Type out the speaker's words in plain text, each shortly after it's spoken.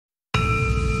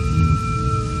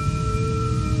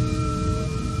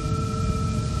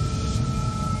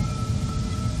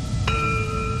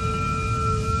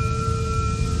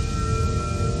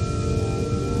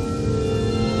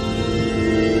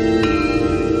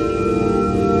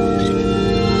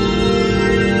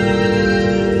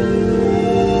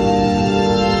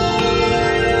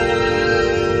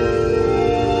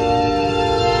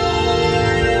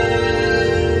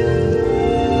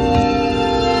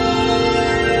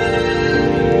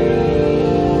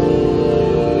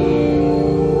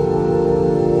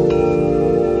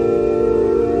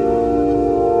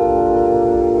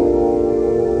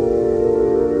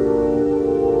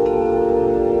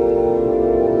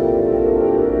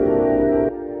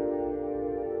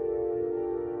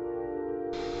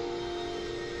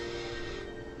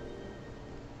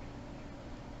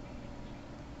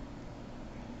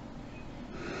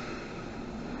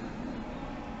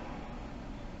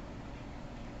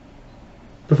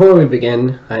Before we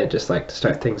begin, I'd just like to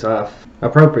start things off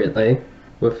appropriately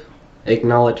with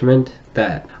acknowledgement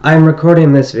that I'm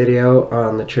recording this video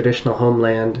on the traditional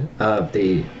homeland of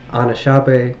the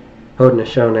Anishinaabe,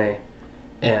 Haudenosaunee,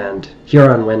 and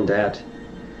Huron-Wendat,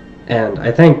 and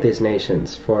I thank these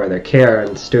nations for their care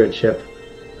and stewardship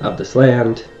of this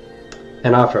land,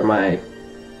 and offer my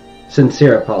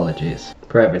sincere apologies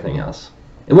for everything else.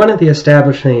 In one of the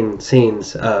establishing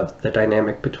scenes of the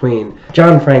dynamic between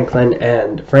John Franklin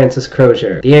and Francis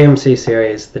Crozier, the AMC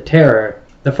series The Terror,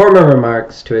 the former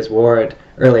remarks to his ward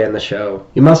early in the show,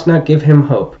 "You must not give him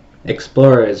hope.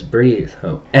 Explorers breathe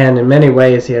hope." And in many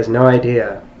ways he has no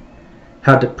idea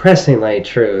how depressingly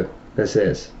true this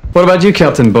is. What about you,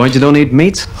 Captain Boyd? You don't eat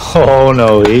meat? Oh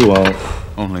no, he won't.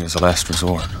 Only as a last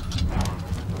resort.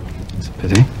 It's a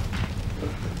pity.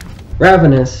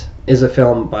 Ravenous is a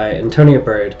film by Antonia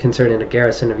Bird concerning a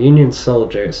garrison of Union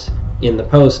soldiers in the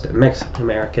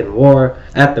post-Mexican-American War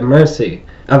at the mercy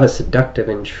of a seductive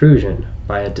intrusion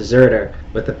by a deserter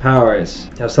with the powers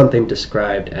of something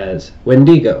described as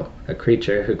Wendigo, a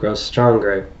creature who grows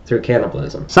stronger through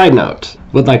cannibalism. Side note,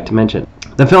 would like to mention,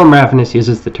 the film Ravenous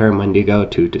uses the term Wendigo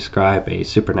to describe a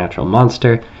supernatural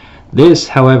monster. This,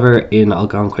 however, in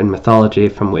Algonquin mythology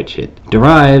from which it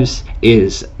derives,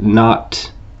 is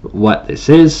not what this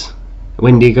is.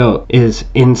 Wendigo is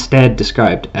instead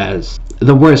described as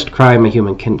the worst crime a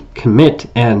human can commit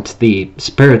and the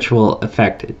spiritual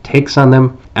effect it takes on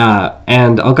them.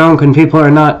 And Algonquin people are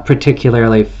not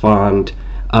particularly fond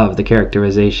of the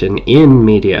characterization in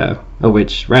media, of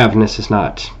which Ravenous is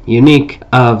not unique,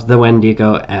 of the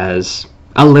Wendigo as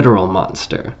a literal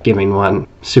monster, giving one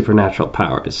supernatural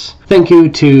powers. Thank you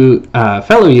to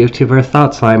fellow YouTuber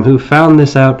ThoughtSlime who found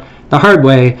this out the hard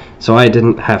way, so I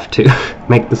didn't have to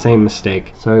make the same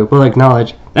mistake. So we'll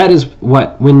acknowledge that is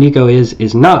what Wendigo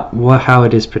is not how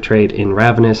it is portrayed in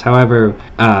Ravenous. However,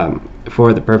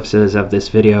 for the purposes of this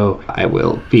video, I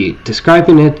will be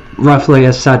describing it roughly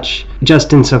as such,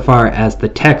 just insofar as the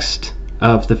text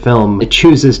of the film it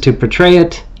chooses to portray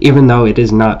it, even though it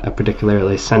is not a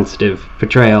particularly sensitive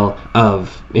portrayal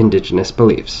of indigenous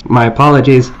beliefs. My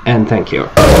apologies, and thank you.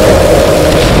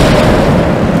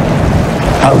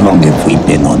 How long have we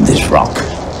been on this rock?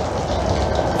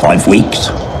 5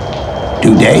 weeks?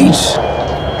 2 days?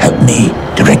 Help me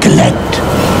to recollect.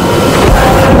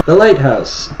 The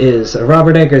Lighthouse is a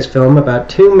Robert Eggers film about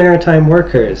two maritime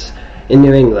workers in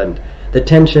New England. The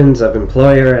tensions of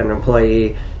employer and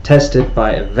employee tested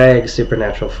by a vague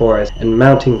supernatural force and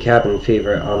mounting cabin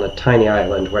fever on a tiny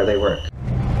island where they work.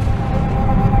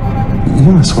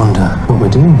 You must wonder what we're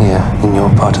doing here in your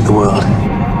part of the world.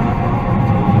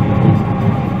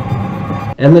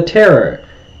 And The Terror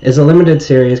is a limited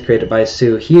series created by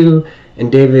Sue Hugh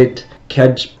and David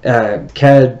K.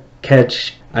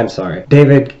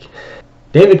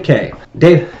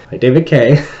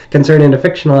 Concerning a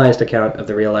fictionalized account of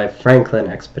the real-life Franklin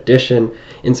expedition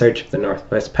in search of the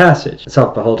Northwest Passage,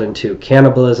 itself beholden to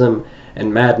cannibalism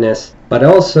and madness, but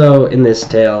also in this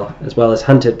tale, as well as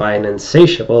hunted by an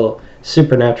insatiable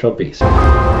supernatural beast.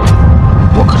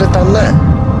 What could have done that?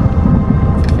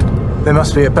 There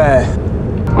must be a bear.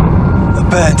 A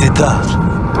bear did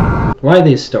that. Why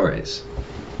these stories?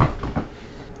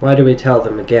 Why do we tell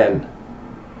them again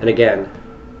and again?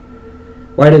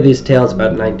 Why do these tales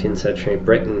about 19th century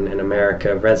Britain and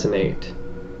America resonate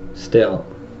still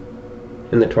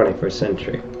in the 21st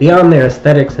century? Beyond their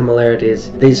aesthetic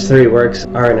similarities, these three works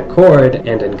are in accord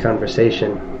and in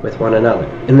conversation with one another,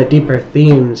 in the deeper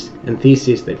themes and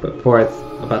theses they put forth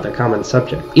about their common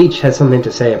subject. Each has something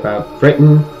to say about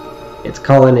Britain, its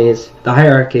colonies, the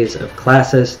hierarchies of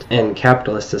classist and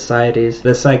capitalist societies,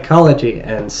 the psychology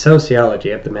and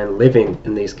sociology of the men living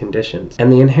in these conditions,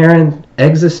 and the inherent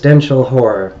existential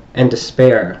horror and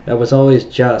despair that was always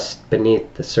just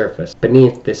beneath the surface,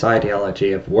 beneath this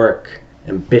ideology of work,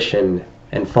 ambition,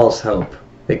 and false hope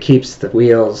that keeps the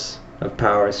wheels of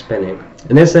power spinning.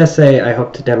 In this essay, I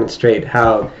hope to demonstrate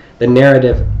how the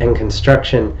narrative and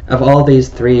construction of all these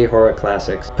three horror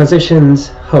classics positions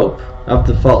hope of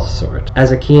the false sort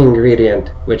as a key ingredient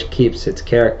which keeps its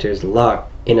characters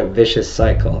locked in a vicious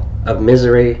cycle of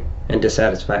misery and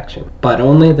dissatisfaction. But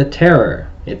only The Terror,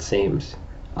 it seems,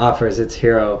 offers its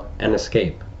hero an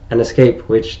escape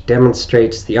which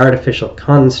demonstrates the artificial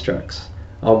constructs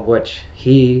on which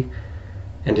he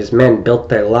and his men built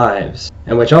their lives,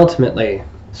 and which ultimately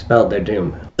spelled their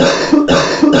doom.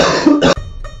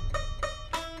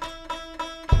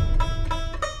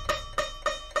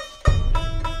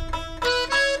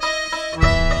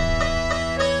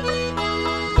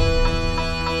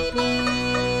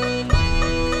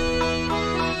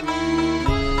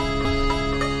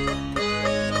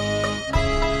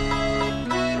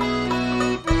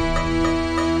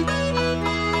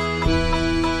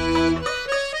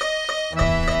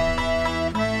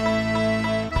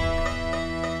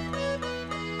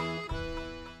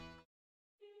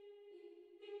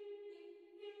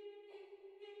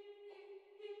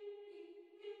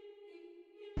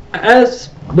 As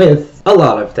with a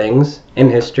lot of things in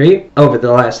history over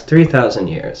the last 3,000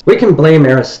 years, we can blame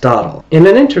Aristotle. In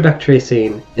an introductory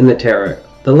scene in The Terror,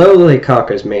 the lowly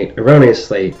caulker's mate,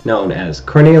 erroneously known as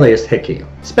Cornelius Hickey,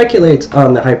 speculates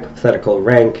on the hypothetical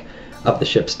rank of the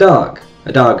ship's dog,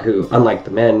 a dog who, unlike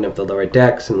the men of the lower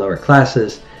decks and lower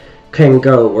classes, can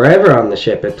go wherever on the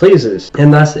ship it pleases,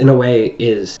 and thus in a way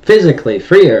is physically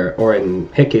freer, or in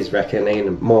Hickey's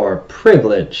reckoning, more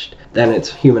privileged than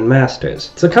its human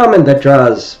masters. It's a comment that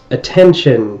draws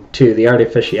attention to the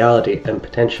artificiality and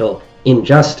potential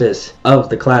injustice of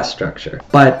the class structure.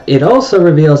 But it also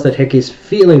reveals that Hickey's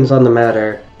feelings on the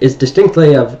matter is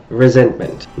distinctly of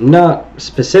resentment, not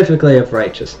specifically of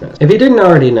righteousness. If you didn't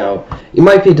already know, you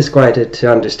might be disquieted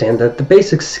to understand that the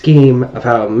basic scheme of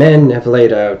how men have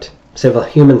laid out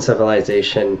human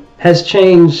civilization has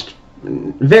changed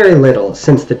very little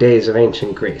since the days of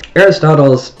ancient Greece.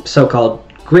 Aristotle's so-called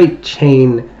great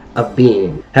chain of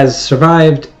being has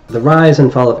survived the rise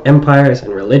and fall of empires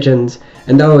and religions,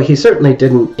 and though he certainly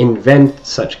didn't invent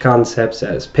such concepts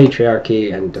as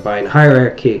patriarchy and divine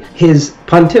hierarchy, his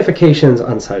pontifications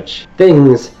on such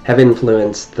things have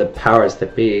influenced the powers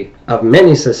that be of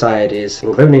many societies,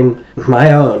 including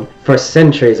my own, for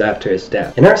centuries after his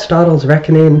death. In Aristotle's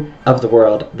reckoning of the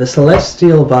world, the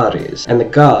celestial bodies and the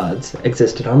gods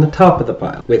existed on the top of the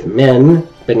pile, with men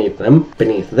beneath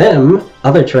them,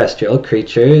 other terrestrial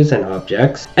creatures and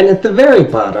objects, and at the very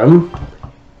bottom,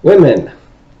 women.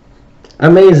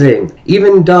 Amazing!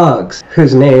 Even dogs,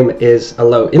 whose name is a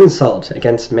low insult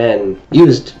against men,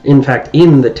 used in fact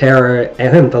in The Terror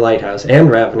and The Lighthouse and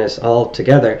Ravenous all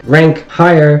together, rank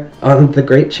higher on the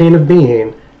great chain of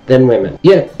being than women.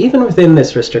 Yet, even within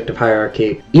this restrictive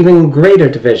hierarchy, even greater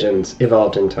divisions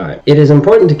evolved in time. It is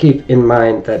important to keep in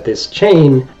mind that this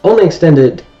chain only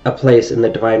extended a place in the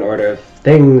divine order of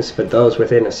things for those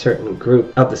within a certain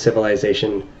group of the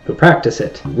civilization who practice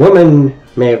it. Woman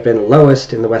may have been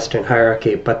lowest in the Western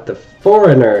hierarchy, but the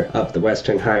foreigner of the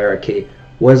Western hierarchy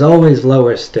was always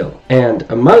lower still. And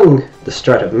among the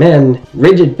strut of men,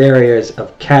 rigid barriers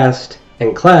of caste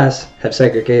and class have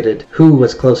segregated who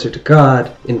was closer to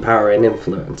God in power and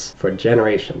influence for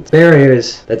generations.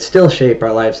 Barriers that still shape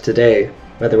our lives today,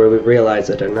 whether we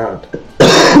realize it or not.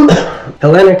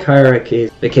 Hellenic hierarchies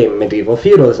became medieval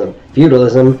feudalism.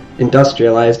 Feudalism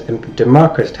industrialized and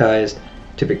democratized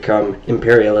to become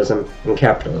imperialism and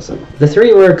capitalism. The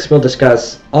three works we'll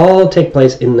discuss all take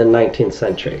place in the 19th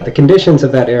century, the conditions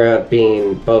of that era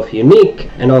being both unique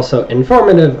and also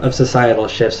informative of societal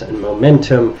shifts and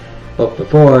momentum both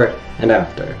before and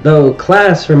after. Though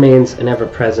class remains an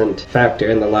ever-present factor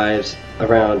in the lives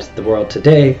around the world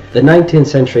today, the 19th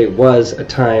century was a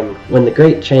time when the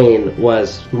Great Chain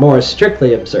was more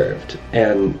strictly observed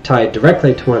and tied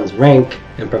directly to one's rank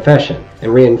and profession,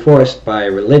 and reinforced by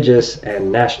religious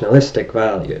and nationalistic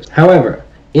values. However,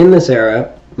 in this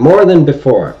era, more than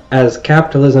before, as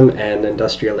capitalism and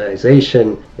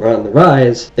industrialization were on the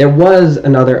rise, there was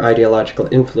another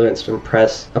ideological influence to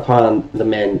impress upon the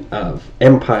men of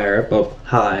empire, both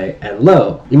high and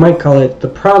low. You might call it the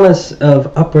promise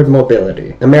of upward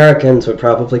mobility. Americans would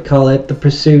probably call it the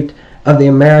pursuit of the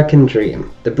American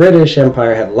dream. The British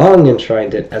Empire had long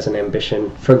enshrined it as an ambition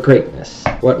for greatness.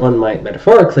 What one might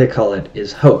metaphorically call it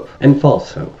is hope, and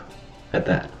false hope at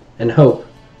that. And hope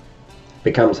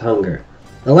becomes hunger.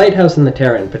 The Lighthouse and The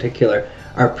Terror in particular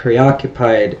are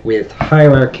preoccupied with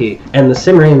hierarchy and the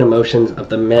simmering emotions of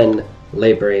the men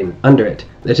laboring under it.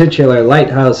 The titular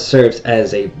Lighthouse serves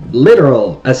as a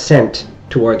literal ascent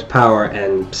towards power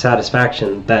and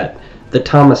satisfaction that the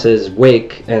Thomases,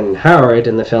 Wake, and Howard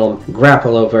in the film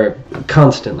grapple over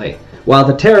constantly. While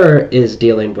The Terror is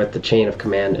dealing with the chain of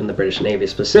command in the British Navy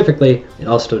specifically, it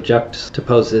also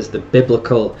juxtaposes the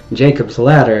biblical Jacob's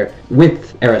Ladder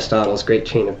with Aristotle's great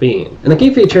chain of being. And the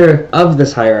key feature of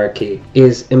this hierarchy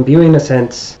is imbuing a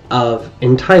sense of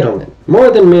entitlement, more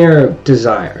than mere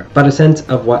desire, but a sense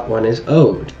of what one is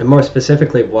owed, and more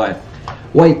specifically what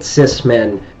white cis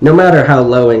men, no matter how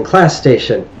low in class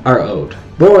station, are owed.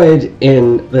 Boyd,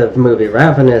 in the movie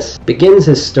Ravenous, begins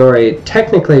his story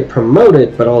technically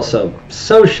promoted but also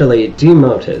socially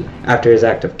demoted after his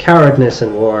act of cowardness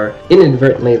in war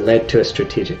inadvertently led to a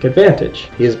strategic advantage.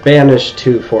 He is banished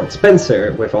to Fort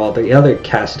Spencer with all the other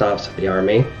cast-offs of the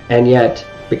army, and yet,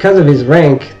 because of his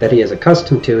rank that he is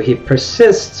accustomed to, he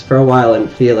persists for a while in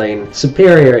feeling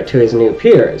superior to his new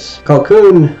peers.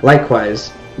 Colquhoun,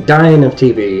 likewise, dying of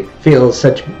TB, feels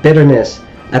such bitterness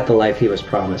at the life he was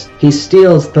promised. He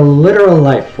steals the literal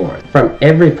life force from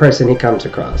every person he comes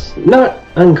across, not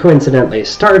uncoincidentally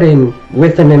starting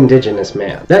with an indigenous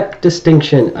man. That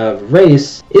distinction of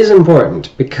race is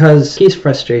important because his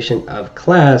frustration of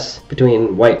class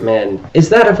between white men is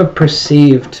that of a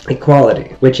perceived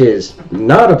equality, which is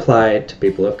not applied to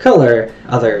people of color,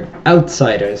 other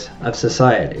outsiders of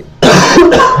society.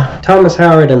 Thomas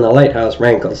Howard in The Lighthouse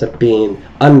rankles at being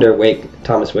under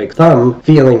Thomas Wake Thumb,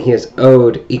 feeling he is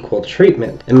owed equal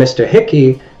treatment, and Mr.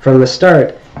 Hickey, from the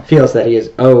start, feels that he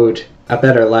is owed a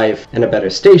better life and a better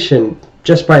station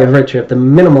just by virtue of the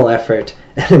minimal effort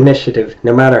and initiative,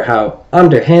 no matter how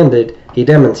underhanded he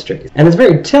demonstrates. And it's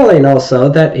very telling also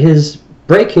that his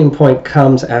breaking point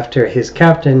comes after his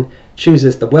captain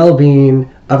chooses the well-being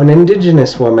of an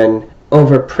indigenous woman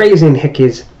over praising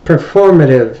Hickey's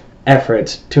performative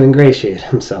efforts to ingratiate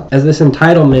himself. As this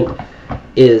entitlement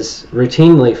is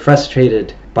routinely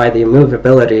frustrated by the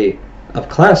immovability of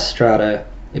class strata,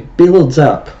 it builds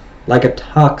up like a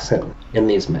toxin in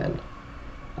these men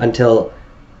until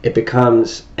it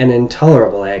becomes an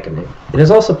intolerable agony. It is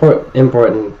also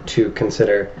important to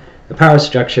consider the power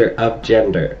structure of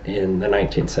gender in the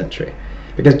 19th century,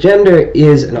 because gender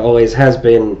is and always has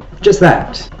been just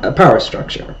that, a power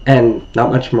structure, and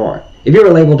not much more. If you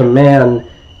were labeled a man,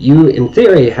 you in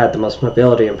theory had the most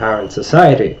mobility and power in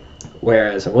society,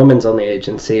 whereas a woman's only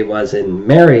agency was in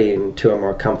marrying to a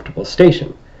more comfortable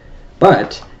station.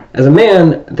 But as a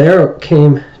man, there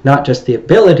came not just the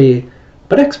ability,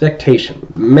 but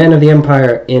expectation. Men of the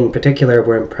Empire in particular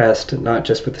were impressed not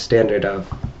just with the standard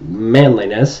of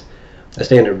manliness, a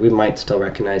standard we might still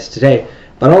recognize today,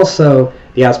 but also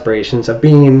the aspirations of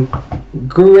being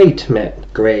great men,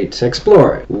 great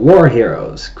explorers, war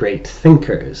heroes, great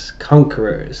thinkers,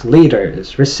 conquerors,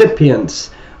 leaders,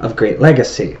 recipients of great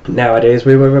legacy. Nowadays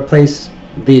we will replace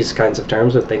these kinds of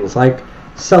terms with things like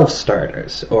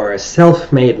self-starters or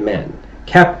self-made men,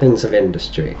 captains of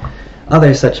industry,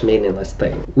 other such meaningless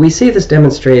things. We see this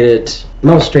demonstrated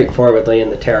most straightforwardly in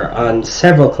the Terror on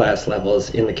several class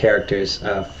levels in the characters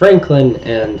of Franklin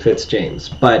and Fitzjames,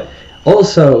 but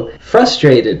also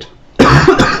frustrated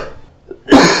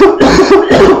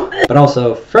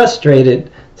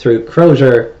through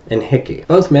Crozier and Hickey.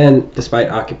 Both men, despite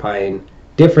occupying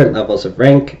different levels of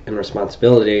rank and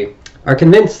responsibility, are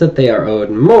convinced that they are owed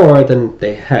more than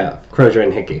they have. Crozier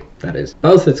and Hickey, that is.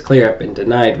 Both, it's clear, have been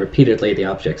denied repeatedly the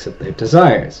objects of their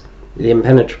desires, the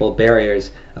impenetrable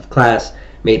barriers of class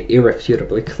made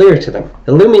irrefutably clear to them.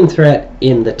 The looming threat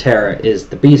in the Terror is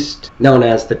the beast known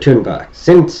as the Toonbach.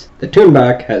 Since the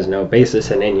Toonbach has no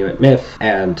basis in Inuit myth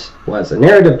and was a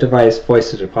narrative device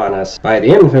foisted upon us by the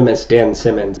infamous Dan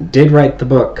Simmons, did write the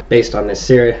book based on this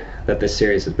series that this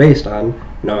series is based on.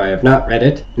 No, I have not read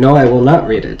it. No, I will not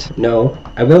read it. No,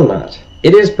 I will not.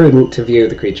 It is prudent to view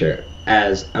the creature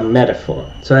as a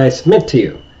metaphor, so I submit to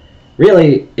you,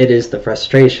 really it is the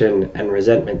frustration and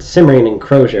resentment simmering in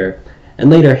Crozier and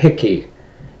later Hickey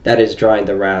that is drawing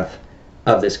the wrath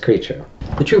of this creature.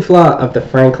 The true flaw of the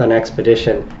Franklin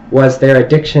expedition was their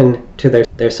addiction to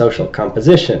their social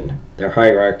composition, their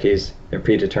hierarchies, their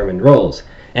predetermined roles,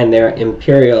 and their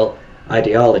imperial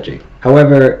ideology.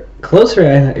 However,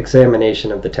 closer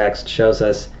examination of the text shows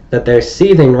us that their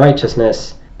seething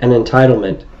righteousness and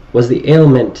entitlement was the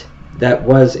ailment that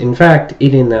was in fact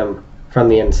eating them from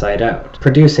the inside out,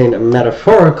 producing a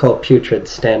metaphorical putrid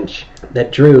stench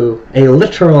that drew a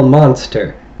literal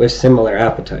monster with similar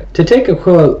appetite. To take a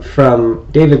quote from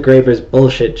David Graeber's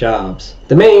Bullshit Jobs,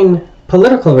 the main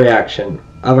political reaction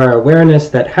of our awareness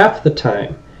that half the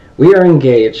time we are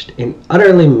engaged in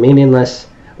utterly meaningless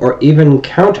or even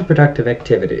counterproductive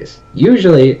activities,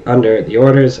 usually under the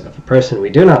orders of a person we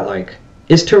do not like,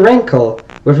 is to rankle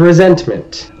with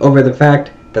resentment over the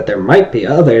fact that there might be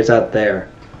others out there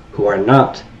who are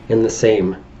not in the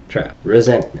same trap.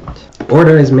 Resentment.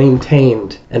 Order is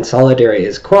maintained and solidarity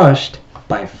is quashed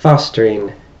by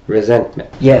fostering resentment.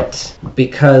 Yet,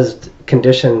 because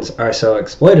conditions are so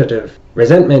exploitative,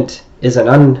 resentment is an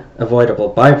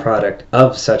unavoidable byproduct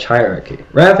of such hierarchy.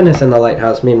 Ravenous and The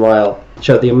Lighthouse, meanwhile,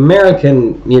 show the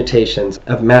American mutations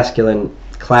of masculine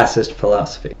classist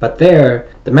philosophy. But there,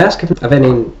 the mask of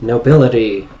any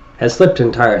nobility has slipped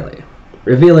entirely,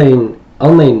 revealing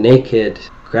only naked,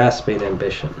 grasping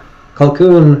ambition.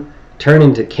 Colquhoun,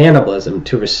 turning to cannibalism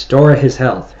to restore his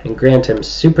health and grant him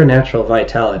supernatural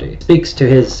vitality, speaks to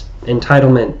his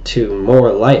entitlement to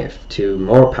more life, to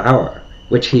more power,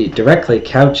 which he directly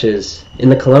couches in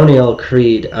the colonial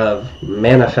creed of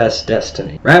manifest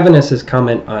destiny. Ravenous's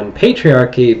comment on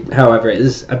patriarchy, however,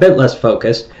 is a bit less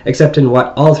focused, except in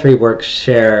what all three works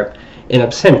share in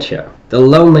absentia. the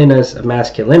loneliness of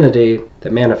masculinity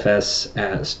that manifests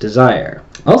as desire.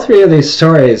 All three of these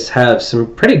stories have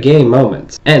some pretty gay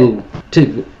moments, and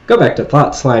to go back to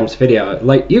Thought Slime's video,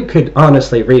 like, you could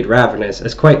honestly read Ravenous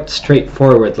as quite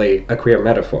straightforwardly a queer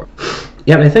metaphor.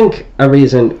 Yet I think a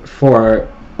reason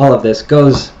for all of this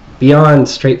goes beyond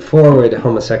straightforward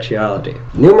homosexuality.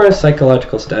 Numerous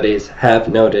psychological studies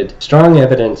have noted strong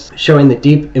evidence showing the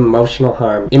deep emotional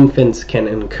harm infants can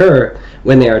incur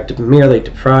when they are merely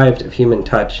deprived of human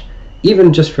touch,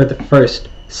 even just for the first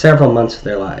several months of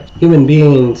their lives. Human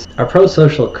beings are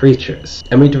pro-social creatures,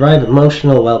 and we derive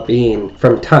emotional well-being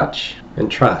from touch and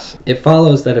trust. It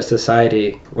follows that a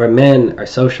society where men are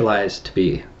socialized to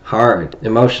be hard,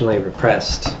 emotionally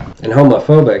repressed, and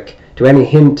homophobic to any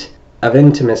hint of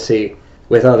intimacy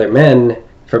with other men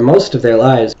for most of their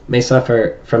lives may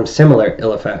suffer from similar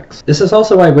ill effects. This is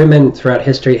also why women throughout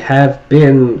history have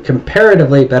been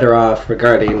comparatively better off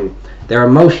regarding their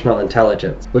emotional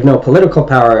intelligence. With no political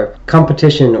power,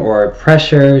 competition, or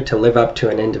pressure to live up to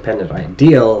an independent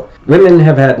ideal, women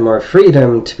have had more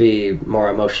freedom to be more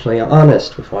emotionally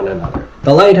honest with one another.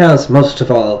 The Lighthouse, most of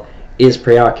all, is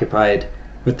preoccupied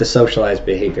with the socialized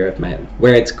behavior of men,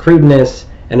 where its crudeness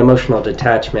and emotional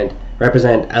detachment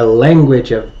represent a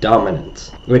language of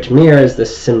dominance, which mirrors the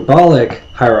symbolic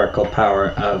hierarchical power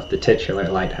of the titular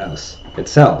lighthouse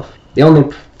itself. The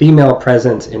only female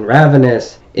presence in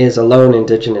Ravenous is a lone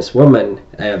indigenous woman,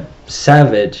 a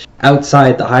savage,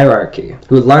 outside the hierarchy,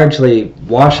 who largely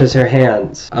washes her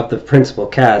hands of the principal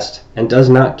cast and does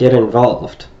not get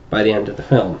involved by the end of the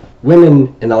film.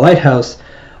 Women in the Lighthouse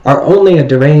are only a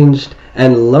deranged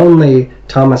and lonely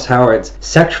Thomas Howard's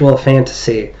sexual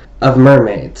fantasy of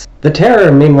mermaids. The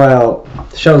Terror, meanwhile,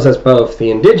 shows us both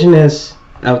the indigenous,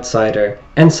 outsider,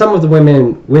 and some of the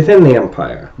women within the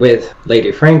Empire, with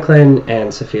Lady Franklin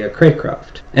and Sophia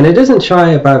Craycroft. And it isn't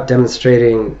shy about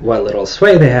demonstrating what little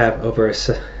sway they have over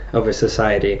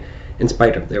society, in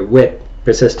spite of their wit,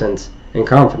 persistence, and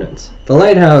confidence. The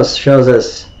Lighthouse shows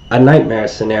us a nightmare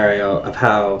scenario of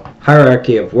how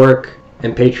hierarchy of work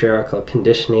and patriarchal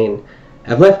conditioning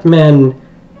have left men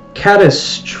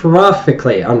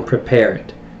catastrophically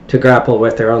unprepared to grapple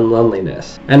with their own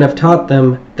loneliness, and have taught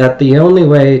them that the only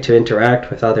way to interact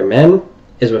with other men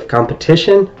is with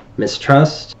competition,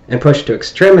 mistrust, and pushed to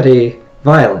extremity,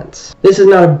 violence. This is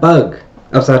not a bug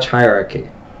of such hierarchy.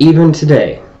 Even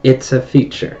today, it's a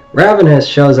feature. Ravenous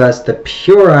shows us the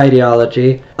pure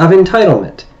ideology of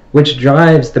entitlement, which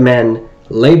drives the men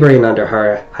laboring under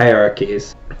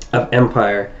hierarchies of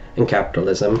empire and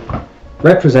capitalism,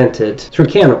 represented through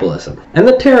cannibalism. And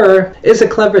The Terror is a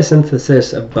clever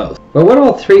synthesis of both. But what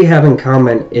all three have in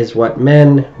common is what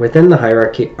men within the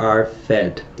hierarchy are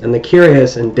fed, and the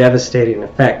curious and devastating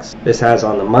effects this has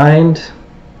on the mind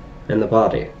and the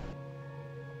body.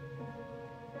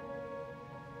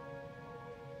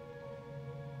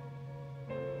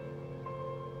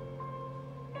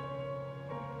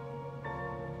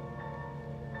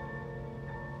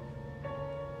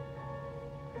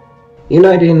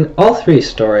 Uniting all three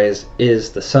stories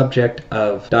is the subject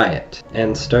of diet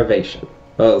and starvation,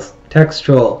 both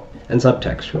textual and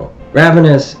subtextual.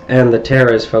 Ravenous and The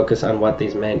Terrors focus on what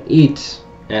these men eat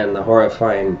and the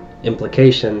horrifying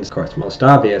implications, of course most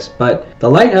obvious, but The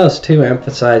Lighthouse too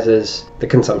emphasizes the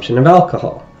consumption of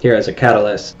alcohol, here as a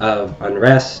catalyst of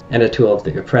unrest and a tool of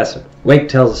the oppressor. Wake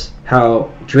tells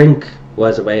how drink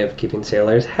was a way of keeping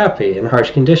sailors happy in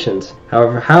harsh conditions.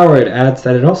 However, Howard adds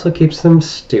that it also keeps them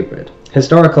stupid.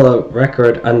 Historical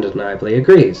record undeniably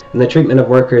agrees, and the treatment of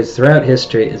workers throughout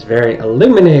history is very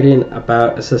illuminating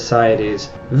about a society's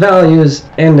values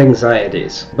and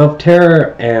anxieties. Both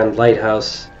Terror and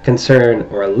Lighthouse concern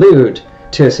or allude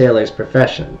to a sailor's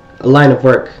profession, a line of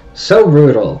work so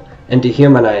brutal and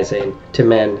dehumanizing to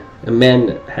men, and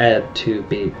men had to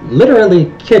be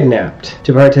literally kidnapped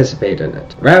to participate in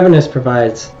it. Ravenous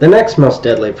provides the next most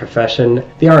deadly profession,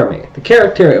 the army. The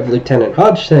character of Lieutenant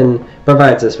Hodgson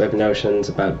provides us with notions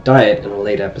about diet in a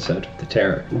late episode of The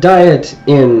Terror. Diet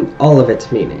in all of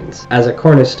its meanings, as a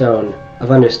cornerstone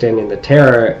of understanding The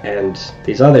Terror and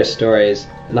these other stories,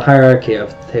 and the hierarchy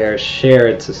of their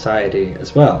shared society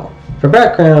as well. For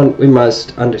background, we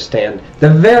must understand the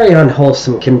very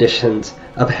unwholesome conditions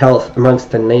of health amongst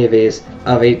the navies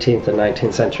of 18th and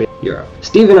 19th century Europe.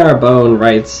 Stephen R. Bown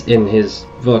writes in his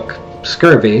book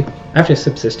Scurvy, after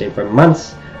subsisting for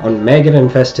months on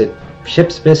maggot-infested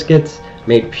ship's biscuits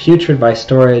made putrid by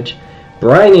storage,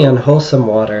 briny unwholesome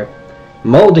water,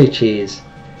 moldy cheese,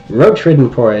 roach-ridden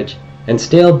porridge, and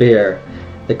stale beer,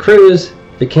 the crews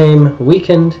became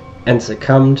weakened and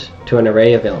succumbed to an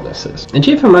array of illnesses. And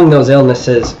chief among those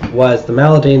illnesses was the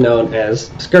malady known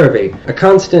as scurvy, a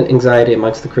constant anxiety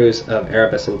amongst the crews of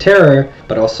Erebus and Terror,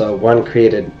 but also one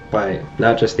created by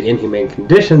not just the inhumane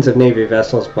conditions of Navy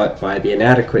vessels, but by the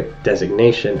inadequate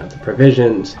designation of the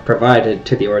provisions provided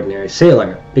to the ordinary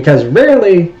sailor. Because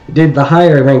rarely did the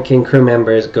higher-ranking crew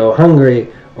members go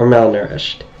hungry or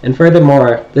malnourished. And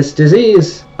furthermore, this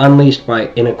disease, unleashed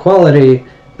by inequality,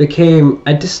 became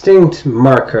a distinct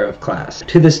marker of class.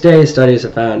 To this day, studies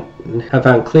have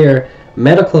found clear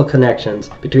medical connections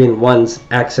between one's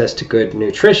access to good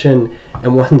nutrition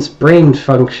and one's brain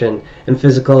function and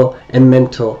physical and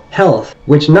mental health,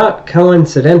 which not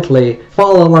coincidentally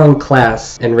fall along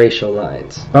class and racial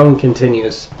lines. Bown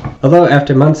continues, although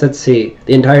after months at sea,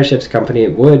 the entire ship's company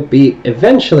would be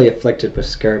eventually afflicted with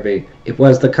scurvy, it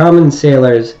was the common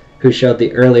sailors who showed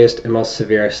the earliest and most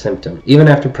severe symptom. Even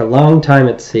after prolonged time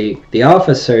at sea, the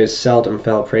officers seldom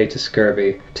fell prey to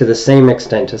scurvy to the same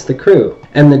extent as the crew,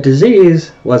 and the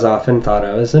disease was often thought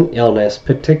of as an illness,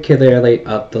 particularly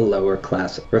of the lower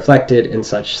classes, reflected in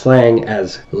such slang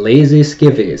as lazy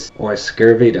skivvies or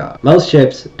scurvy dog. Most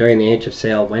ships during the Age of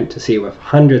Sail went to sea with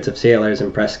hundreds of sailors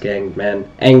and press-ganged men,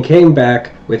 and came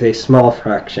back with a small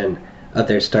fraction of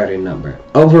their starting number,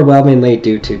 overwhelmingly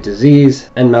due to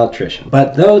disease and malnutrition.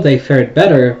 But though they fared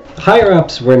better,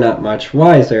 higher-ups were not much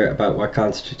wiser about what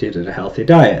constituted a healthy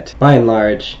diet. By and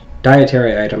large,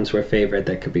 dietary items were favored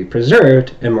that could be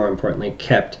preserved, and more importantly,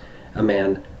 kept a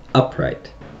man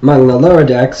upright. Among the lower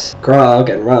decks, grog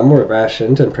and rum were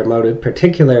rationed and promoted,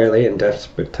 particularly in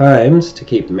desperate times, to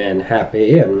keep men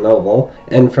happy and noble,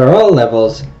 and for all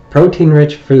levels,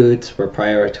 protein-rich foods were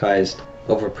prioritized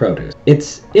over produce.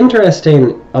 It's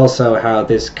interesting also how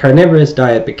this carnivorous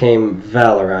diet became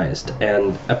valorized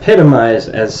and epitomized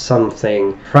as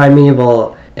something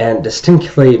primeval and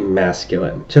distinctly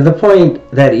masculine, to the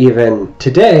point that even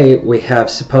today we have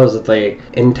supposedly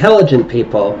intelligent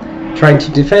people trying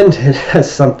to defend it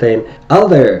as something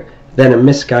other than a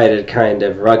misguided kind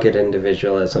of rugged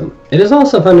individualism. It is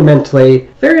also fundamentally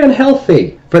very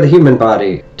unhealthy for the human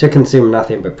body to consume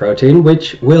nothing but protein,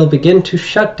 which will begin to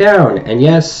shut down and,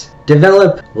 yes,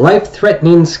 develop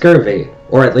life-threatening scurvy,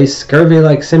 or at least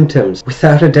scurvy-like symptoms,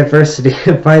 without a diversity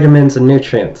of vitamins and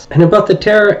nutrients. And in both the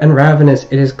Terror and Ravenous,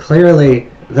 it is clearly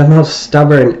the most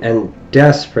stubborn and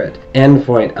desperate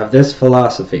endpoint of this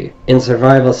philosophy in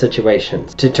survival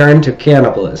situations to turn to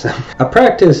cannibalism, a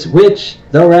practice which,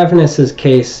 though Ravenous's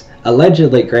case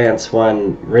allegedly grants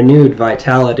one renewed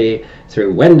vitality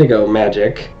through Wendigo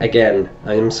magic, again,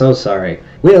 I am so sorry,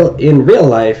 will in real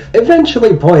life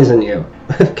eventually poison you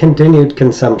with continued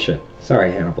consumption. Sorry,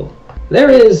 Hannibal. There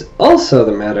is also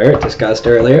the matter discussed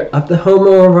earlier of the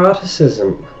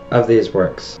homoeroticism of these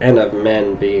works, and of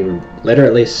men being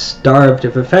literally starved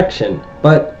of affection,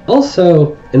 but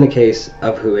also in the case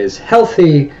of who is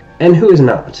healthy and who is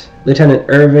not. Lieutenant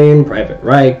Irving, Private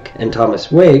Reich, and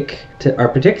Thomas Wake are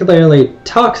particularly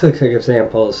toxic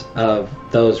examples of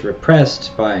those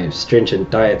repressed by stringent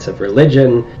diets of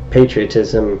religion,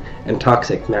 patriotism, and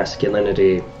toxic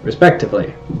masculinity,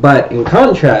 respectively. But in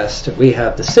contrast, we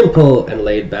have the simple and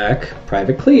laid-back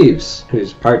Private Cleves,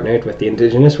 who's partnered with the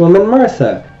indigenous woman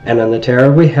Martha, and on the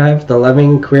Terror we have the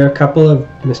loving queer couple of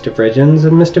Mr. Bridgens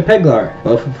and Mr. Peglar,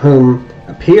 both of whom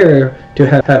appear to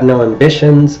have no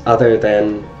ambitions other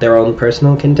than their own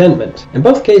personal contentment. In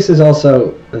both cases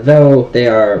also, though they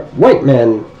are white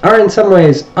men, are in some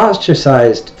ways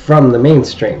ostracized from the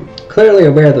mainstream, clearly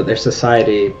aware that their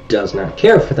society does not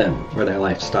care for them or their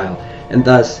lifestyle, and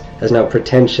thus has no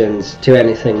pretensions to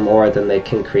anything more than they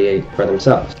can create for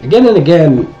themselves. Again and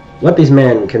again, what these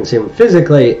men consume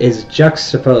physically is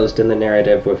juxtaposed in the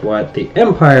narrative with what the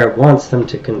Empire wants them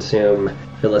to consume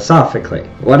philosophically.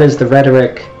 What is the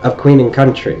rhetoric of Queen and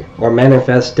Country, or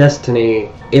Manifest Destiny,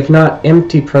 if not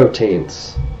empty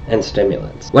proteins and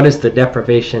stimulants? What is the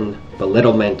deprivation,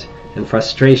 belittlement, and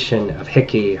frustration of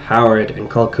Hickey, Howard, and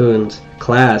Colquhoun's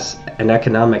class and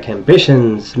economic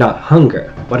ambitions, not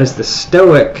hunger? What is the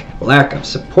stoic lack of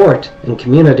support and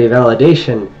community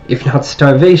validation, if not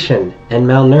starvation and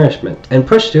malnourishment? And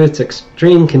pushed to its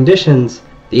extreme conditions,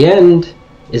 the end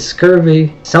is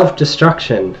scurvy,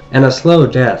 self-destruction, and a slow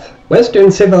death. Western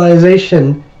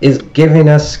civilization is giving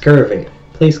us scurvy.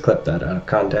 Please clip that out of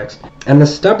context. And the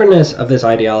stubbornness of this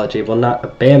ideology will not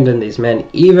abandon these men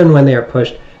even when they are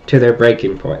pushed to their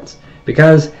breaking points,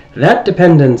 because that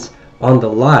dependence on the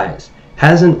lies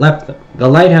hasn't left them. The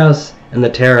Lighthouse and the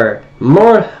Terror,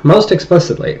 most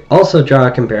explicitly, also draw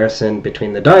a comparison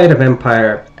between the diet of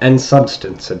empire and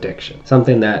substance addiction,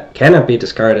 something that cannot be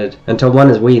discarded until one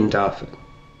is weaned off it.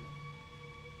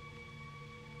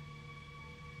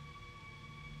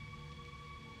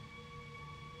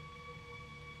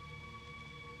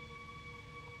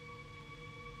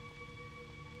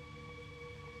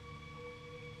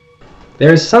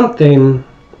 There is something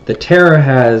the Terror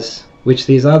has which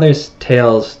these other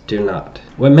tales do not,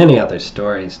 what many other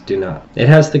stories do not. It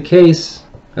has the case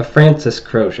of Francis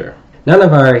Crozier. None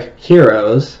of our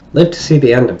heroes live to see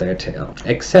the end of their tale,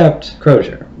 except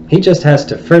Crozier. He just has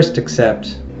to first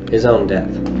accept his own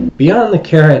death. Beyond the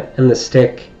carrot and the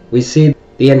stick, we see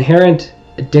the inherent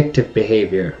addictive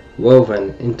behavior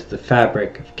woven into the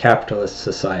fabric of capitalist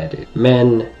society.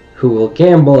 Men who will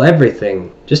gamble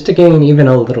everything just to gain even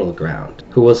a little ground,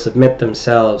 who will submit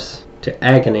themselves to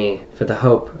agony for the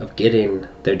hope of getting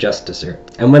their just desert.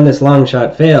 And when this long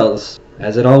shot fails,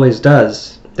 as it always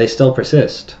does, they still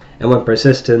persist. And when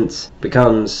persistence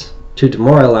becomes too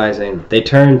demoralizing, they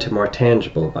turn to more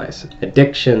tangible vices,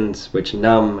 addictions which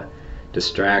numb,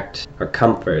 distract, or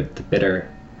comfort the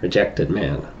bitter, rejected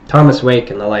man. Thomas Wake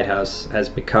in the Lighthouse has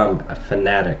become a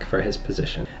fanatic for his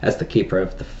position as the keeper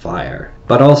of the fire,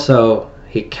 but also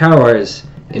he cowers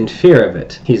in fear of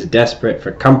it. He's desperate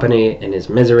for company in his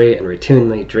misery and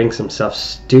routinely drinks himself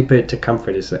stupid to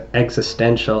comfort his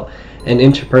existential and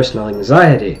interpersonal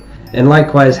anxiety. And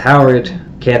likewise, Howard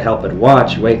can't help but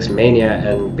watch Wake's mania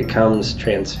and becomes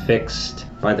transfixed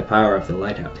by the power of the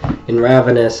Lighthouse. In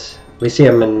Ravenous, we see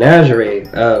a menagerie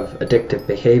of addictive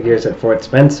behaviors at Fort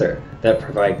Spencer that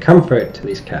provide comfort to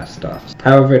these cast-offs.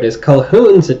 However, it is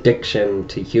Colquhoun's addiction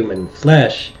to human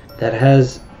flesh that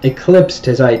has eclipsed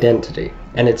his identity,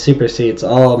 and it supersedes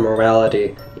all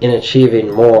morality in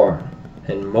achieving more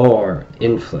and more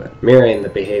influence, mirroring the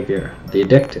behavior of the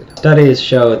addicted. Studies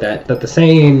show that the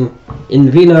saying,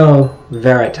 in vino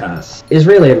veritas, is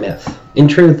really a myth. In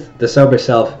truth, the sober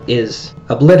self is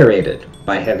obliterated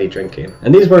by heavy drinking.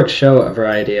 And these works show a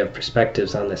variety of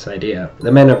perspectives on this idea.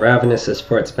 The men of Ravenous'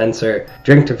 Fort Spencer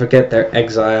drink to forget their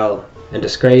exile and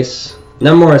disgrace.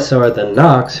 None more so than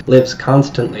Knox lives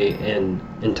constantly in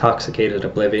intoxicated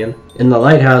oblivion. In the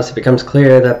Lighthouse, it becomes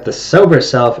clear that the sober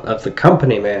self of the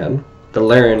company man, the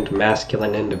learned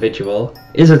masculine individual,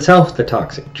 is itself the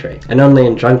toxic trait, and only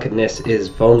in drunkenness is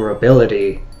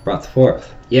vulnerability brought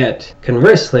forth. Yet,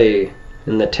 conversely,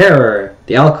 in the Terror,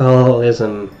 the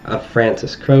alcoholism of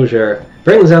Francis Crozier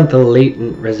brings out the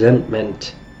latent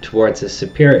resentment towards his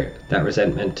superior. That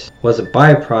resentment was a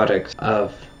byproduct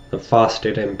of the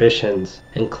fostered ambitions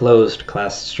and closed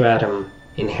class stratum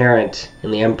inherent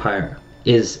in the empire,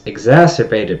 is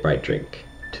exacerbated by drink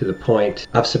to the point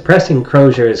of suppressing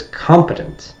Crozier's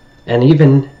competence and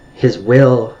even his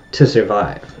will to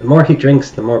survive. The more he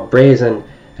drinks, the more brazen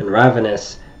and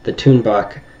ravenous the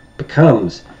Toonbach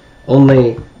becomes,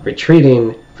 only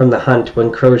retreating from the hunt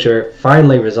when Crozier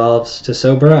finally resolves to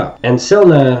sober up. And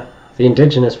Silna, the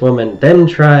indigenous woman, then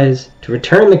tries to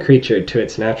return the creature to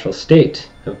its natural state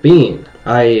of being,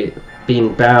 i.e.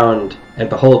 being bound and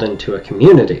beholden to a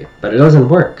community, but it doesn't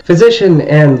work. Physician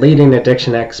and leading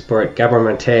addiction expert Gabor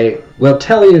Mate will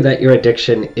tell you that your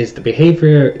addiction is the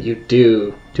behavior you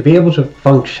do to be able to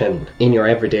function in your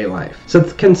everyday life. So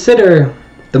consider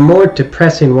the more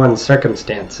depressing one's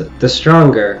circumstances, the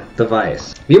stronger the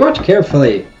vice. If you watch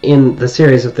carefully in the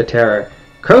series of the Terror,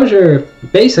 Crozier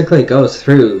basically goes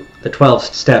through the 12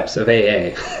 steps of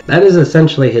AA. That is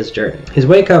essentially his journey. His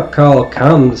wake-up call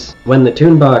comes when the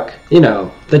Toonbach,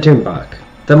 the Toonbach,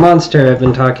 the monster I've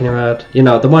been talking about,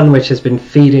 the one which has been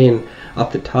feeding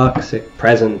off the toxic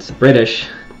presence of British,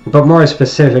 but more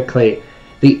specifically,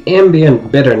 the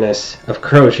ambient bitterness of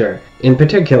Crozier in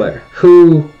particular,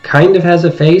 who kind of has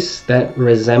a face that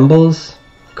resembles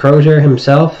Crozier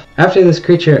himself. After this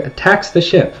creature attacks the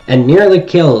ship and nearly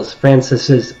kills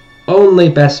Francis's only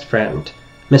best friend,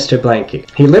 Mr. Blanky.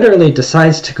 He literally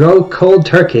decides to go cold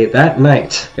turkey that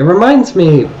night. It reminds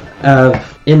me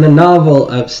of in the novel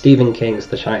of Stephen King's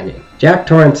The Shining. Jack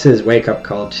Torrance's wake-up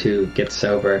call to get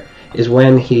sober is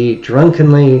when he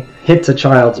drunkenly hits a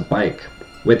child's bike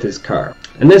with his car.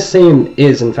 And this scene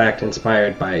is in fact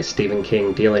inspired by Stephen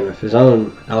King dealing with his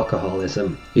own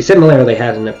alcoholism. He similarly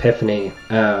had an epiphany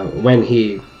when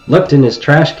he looked in his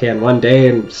trash can one day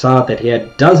and saw that he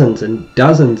had dozens and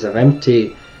dozens of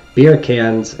empty beer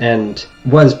cans and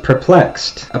was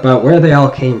perplexed about where they all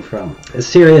came from. The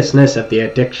seriousness of the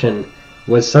addiction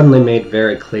was suddenly made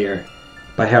very clear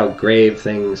by how grave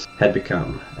things had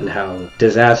become and how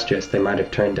disastrous they might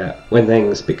have turned out when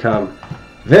things become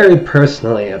very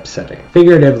personally upsetting.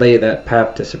 Figuratively, that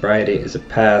path to sobriety is a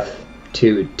path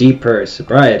to deeper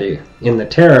sobriety in the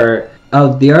terror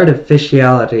of the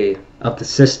artificiality of the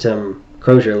system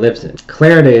Crozier lives in.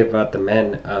 Clarity about the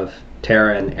men of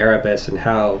Terra and Erebus and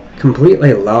how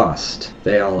completely lost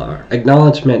they all are.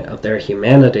 Acknowledgement of their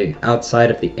humanity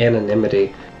outside of the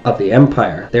anonymity of the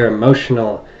Empire, their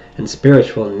emotional and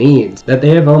spiritual needs that they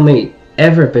have only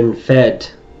ever been fed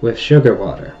with sugar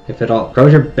water, if at all.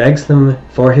 Crozier begs them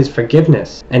for his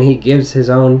forgiveness, and he gives his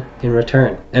own in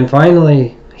return. And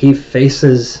finally, he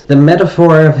faces the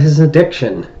metaphor of his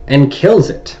addiction and kills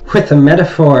it with a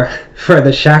metaphor for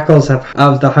the shackles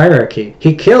of the hierarchy.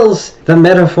 He kills the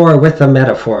metaphor with the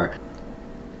metaphor.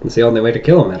 It's the only way to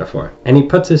kill a metaphor. And he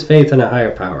puts his faith in a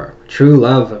higher power, true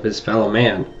love of his fellow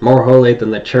man, more holy than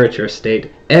the church or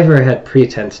state ever had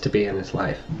pretense to be in his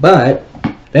life. But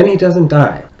then he doesn't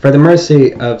die. For the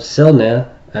mercy of Silne,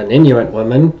 an Inuit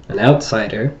woman, an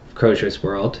outsider of Crozier's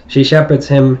world, she shepherds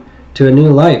him to a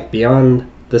new life beyond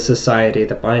the society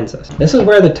that binds us. This is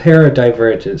where the terror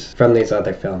diverges from these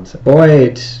other films.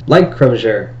 Boyd, like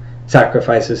Crozier,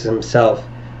 sacrifices himself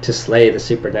to slay the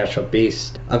supernatural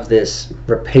beast of this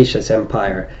rapacious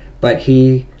empire, but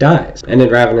he dies. And in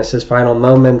Ravenous's final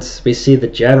moments, we see the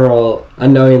general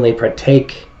unknowingly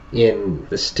partake in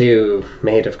the stew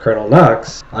made of Colonel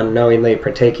Knox, unknowingly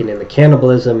partaking in the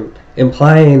cannibalism,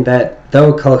 implying that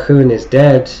though Calhoun is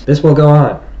dead, this will go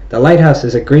on. The Lighthouse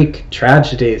is a Greek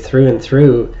tragedy through and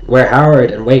through, where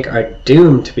Howard and Wake are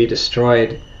doomed to be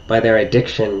destroyed by their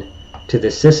addiction to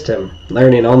the system,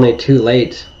 learning only too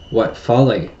late what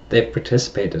folly they've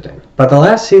participated in. But the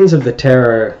last scenes of the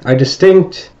terror are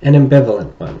distinct and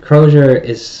ambivalent one. Crozier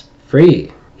is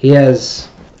free. He has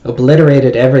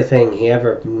obliterated everything he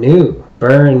ever knew,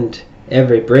 burned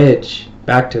every bridge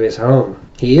back to his home.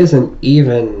 He isn't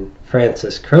even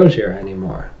Francis Crozier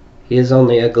anymore. He is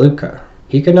only a Gluka.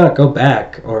 He could not go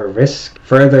back or risk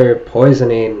further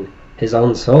poisoning his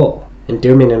own soul and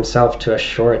dooming himself to a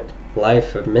short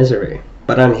life of misery.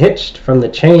 But unhitched from the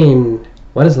chain,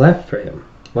 what is left for him?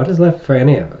 What is left for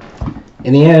any of us?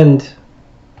 In the end,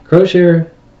 Crozier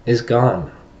is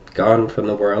gone. Gone from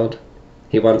the world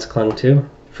he once clung to.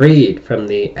 Freed from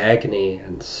the agony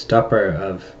and stupor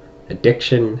of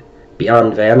addiction,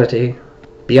 beyond vanity,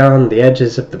 beyond the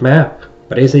edges of the map.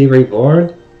 But is he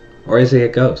reborn? Or is he a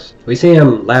ghost? We see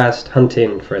him last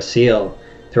hunting for a seal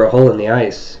through a hole in the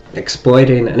ice,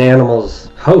 exploiting an animal's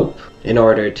hope in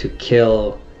order to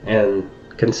kill and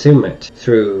consume it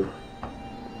through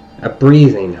a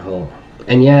breathing hole.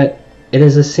 And yet, it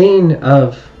is a scene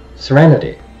of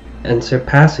serenity and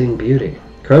surpassing beauty.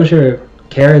 Crozier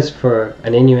cares for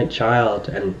an Inuit child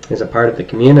and is a part of the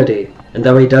community, and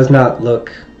though he does not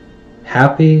look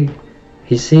happy,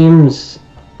 he seems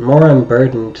more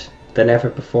unburdened than ever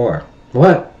before.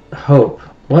 What hope,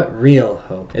 what real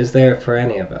hope is there for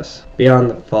any of us, beyond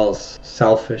the false,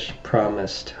 selfish,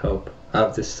 promised hope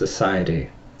of this society?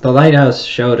 The Lighthouse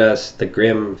showed us the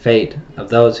grim fate of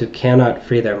those who cannot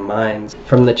free their minds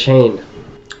from the chain.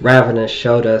 Ravenous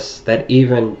showed us that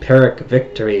even Pyrrhic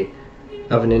victory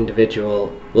of an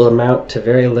individual will amount to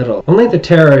very little. Only the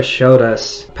Terror showed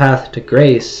us path to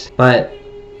grace, but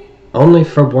only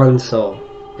for one soul.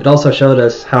 It also showed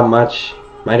us how much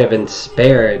might have been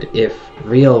spared if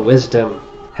real wisdom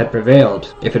had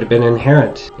prevailed, if it had been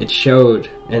inherent. It showed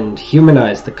and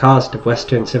humanized the cost of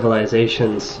Western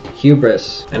civilization's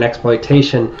hubris and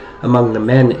exploitation among the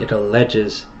men it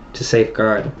alleges to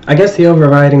safeguard. I guess the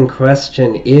overriding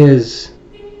question is,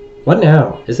 what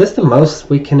now? Is this the most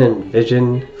we can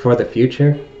envision for the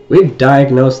future? We've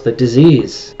diagnosed the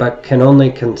disease, but can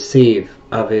only conceive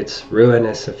of its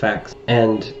ruinous effects.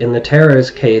 And in the Terror's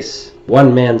case,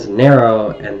 one man's narrow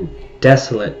and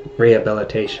desolate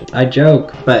rehabilitation. I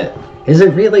joke, but is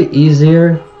it really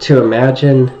easier to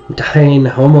imagine dying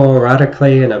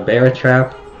homoerotically in a bear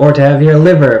trap? Or to have your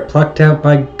liver plucked out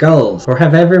by gulls? Or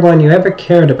have everyone you ever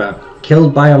cared about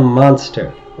killed by a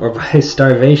monster? Or by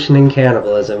starvation and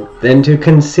cannibalism? Than to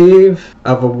conceive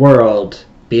of a world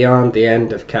beyond the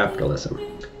end of capitalism?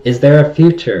 Is there a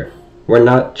future where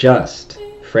not just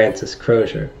Francis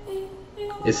Crozier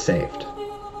is saved?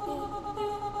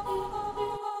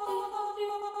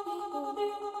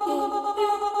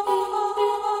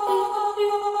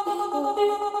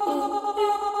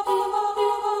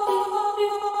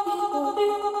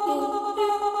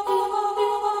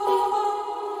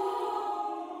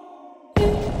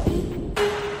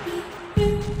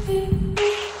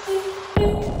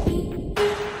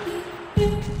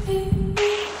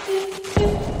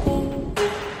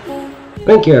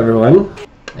 Thank you, everyone,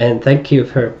 and thank you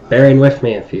for bearing with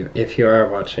me if you are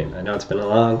watching. I know it's been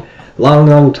a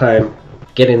long time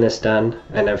getting this done,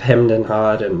 and I've hemmed and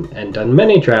hawed and done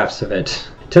many drafts of it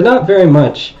to not very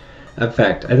much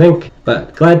effect, I think,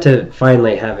 but glad to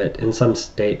finally have it in some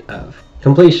state of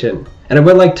completion. And I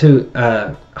would like to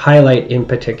highlight in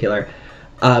particular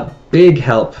a big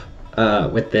help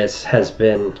with this has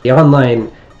been the online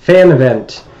fan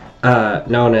event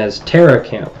known as Terror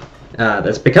Camp.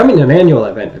 That's becoming an annual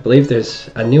event. I believe there's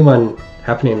a new one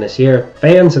happening this year.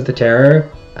 Fans of the Terror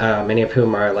many of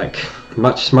whom are like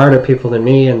much smarter people than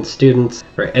me, and students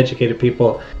or educated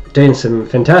people doing some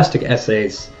fantastic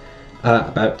essays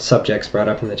about subjects brought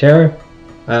up in the terror.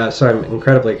 So I'm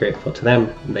incredibly grateful to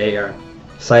them. They are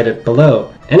cited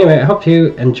below. Anyway, I hope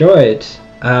you enjoyed,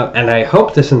 and I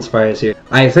hope this inspires you.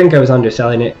 I think I was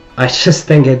underselling it. I just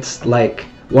think it's like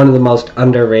one of the most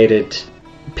underrated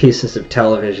pieces of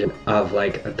television of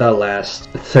like the last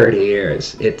 30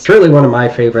 years. It's truly one of my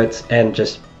favorites, and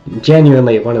just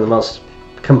genuinely one of the most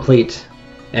complete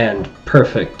and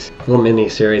perfect little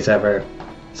mini-series ever.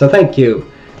 So thank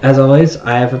you. As always,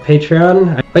 I have a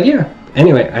Patreon. But yeah,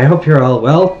 anyway, I hope you're all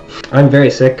well. I'm very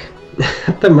sick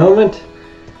at the moment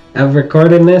of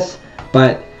recording this,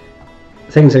 but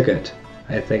things are good,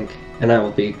 I think, and I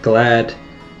will be glad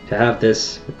to have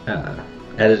this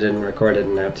edited and recorded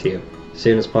and out to you as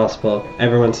soon as possible.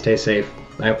 Everyone stay safe.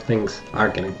 I hope things are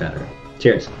getting better.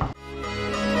 Cheers.